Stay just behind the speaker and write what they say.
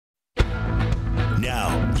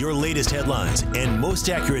Your latest headlines and most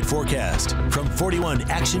accurate forecast from 41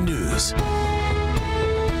 Action News.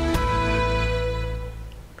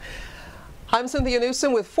 I'm Cynthia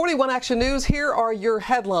Newsom with 41 Action News. Here are your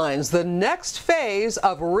headlines. The next phase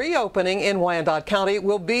of reopening in Wyandotte County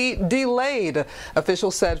will be delayed.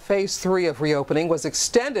 Officials said phase 3 of reopening was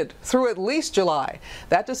extended through at least July.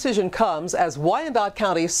 That decision comes as Wyandotte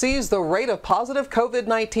County sees the rate of positive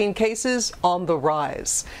COVID-19 cases on the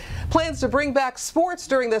rise. Plans to bring back sports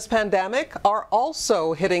during this pandemic are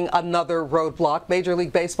also hitting another roadblock. Major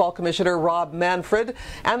League Baseball Commissioner Rob Manfred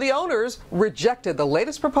and the owners rejected the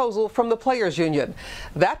latest proposal from the Players Union.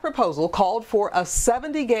 That proposal called for a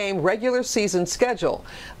 70-game regular season schedule.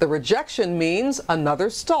 The rejection means another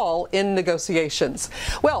stall in negotiations.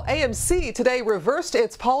 Well, AMC today reversed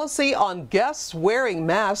its policy on guests wearing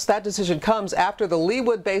masks. That decision comes after the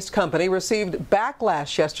Leawood-based company received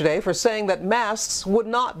backlash yesterday for saying that masks would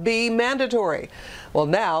not be mandatory. Well,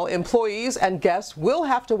 now employees and guests will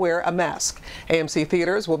have to wear a mask. AMC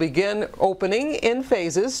theaters will begin opening in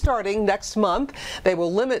phases starting next month. They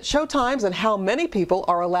will limit showtimes and how many people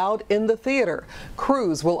are allowed in the theater.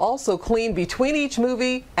 Crews will also clean between each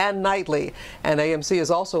movie and nightly. And AMC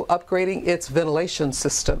is also upgrading its ventilation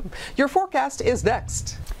system. Your forecast is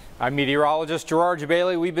next. I'm meteorologist Gerard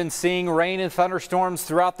Bailey. We've been seeing rain and thunderstorms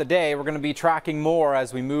throughout the day. We're going to be tracking more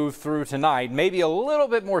as we move through tonight. Maybe a little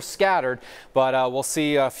bit more scattered, but we'll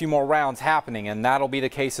see a few more rounds happening, and that'll be the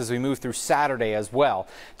case as we move through Saturday as well.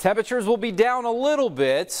 Temperatures will be down a little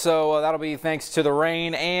bit, so that'll be thanks to the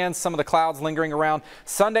rain and some of the clouds lingering around.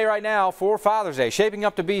 Sunday right now for Father's Day, shaping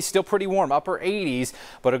up to be still pretty warm, upper 80s,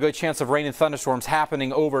 but a good chance of rain and thunderstorms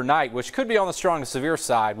happening overnight, which could be on the strong to severe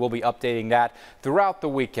side. We'll be updating that throughout the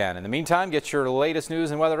weekend. In the meantime, get your latest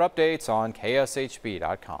news and weather updates on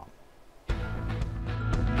KSHB.com.